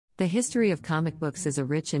The history of comic books is a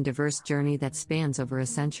rich and diverse journey that spans over a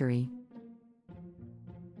century.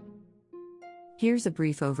 Here's a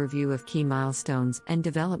brief overview of key milestones and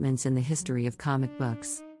developments in the history of comic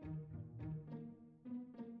books.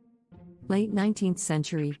 Late 19th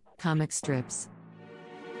century, comic strips.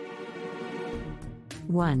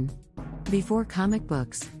 1. Before comic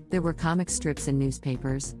books, there were comic strips in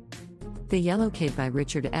newspapers. The Yellow Kid by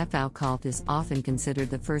Richard F. Alcalt is often considered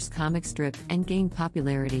the first comic strip and gained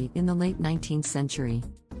popularity in the late 19th century.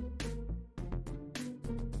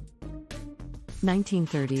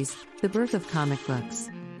 1930s, the birth of comic books.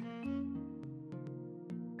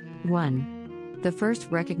 1. The first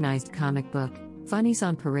recognized comic book, Funnies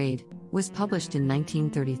on Parade, was published in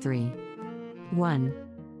 1933. 1.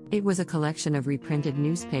 It was a collection of reprinted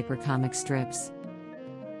newspaper comic strips.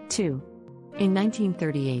 2. In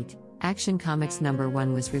 1938, Action Comics No.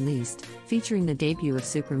 1 was released, featuring the debut of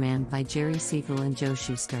Superman by Jerry Siegel and Joe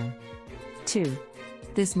Shuster. 2.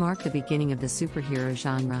 This marked the beginning of the superhero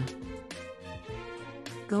genre.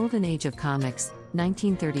 Golden Age of Comics,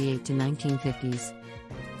 1938 to 1950s.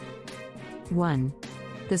 1.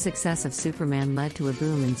 The success of Superman led to a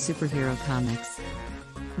boom in superhero comics.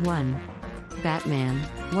 1. Batman,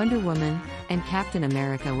 Wonder Woman, and Captain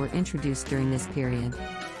America were introduced during this period.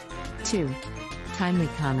 2. Timely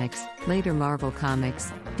Comics, later Marvel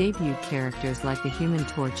Comics, debuted characters like the Human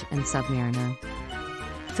Torch and Submariner.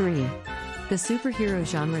 3. The superhero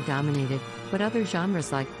genre dominated, but other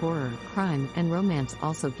genres like horror, crime, and romance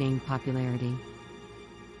also gained popularity.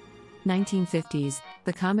 1950s,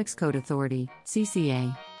 the Comics Code Authority,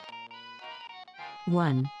 CCA.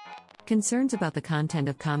 1. Concerns about the content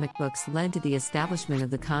of comic books led to the establishment of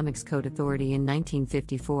the Comics Code Authority in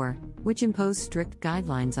 1954, which imposed strict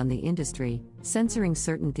guidelines on the industry, censoring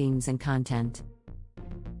certain themes and content.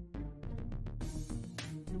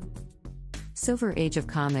 Silver Age of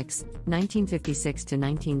Comics, 1956 to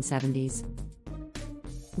 1970s.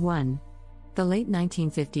 1. The late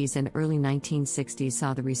 1950s and early 1960s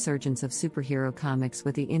saw the resurgence of superhero comics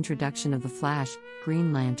with the introduction of The Flash,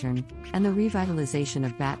 Green Lantern, and the revitalization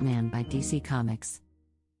of Batman by DC Comics.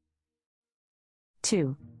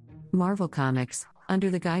 2. Marvel Comics, under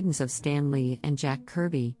the guidance of Stan Lee and Jack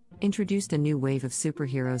Kirby, introduced a new wave of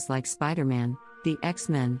superheroes like Spider-Man, the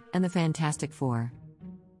X-Men, and the Fantastic Four.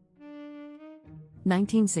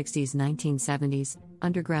 1960s-1970s,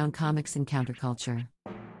 Underground Comics and Counterculture.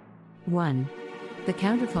 1. The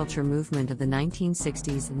counterculture movement of the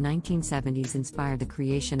 1960s and 1970s inspired the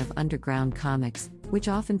creation of underground comics, which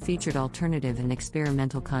often featured alternative and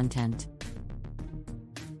experimental content.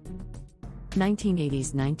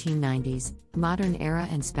 1980s-1990s, Modern Era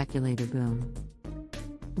and Speculator Boom.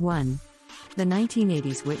 1. The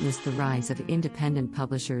 1980s witnessed the rise of independent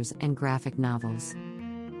publishers and graphic novels.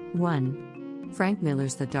 1. Frank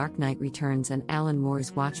Miller's The Dark Knight Returns and Alan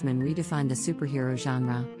Moore's Watchmen redefined the superhero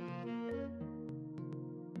genre.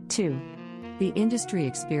 2. The industry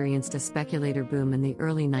experienced a speculator boom in the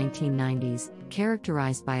early 1990s,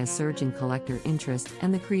 characterized by a surge in collector interest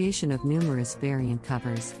and the creation of numerous variant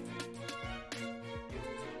covers.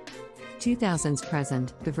 2000s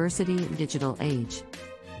present, Diversity in Digital Age.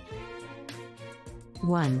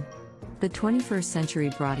 1. The 21st century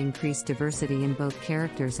brought increased diversity in both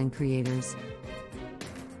characters and creators.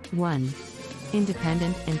 1.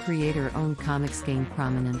 Independent and creator-owned comics gained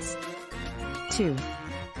prominence. 2.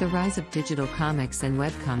 The rise of digital comics and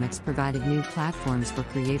webcomics provided new platforms for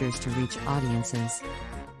creators to reach audiences.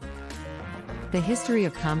 The history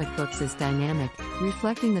of comic books is dynamic,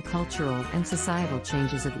 reflecting the cultural and societal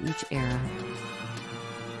changes of each era.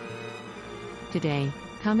 Today,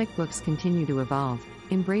 comic books continue to evolve,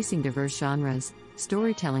 embracing diverse genres,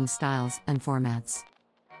 storytelling styles, and formats.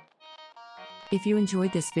 If you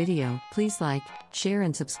enjoyed this video, please like, share,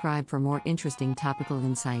 and subscribe for more interesting topical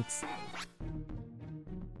insights.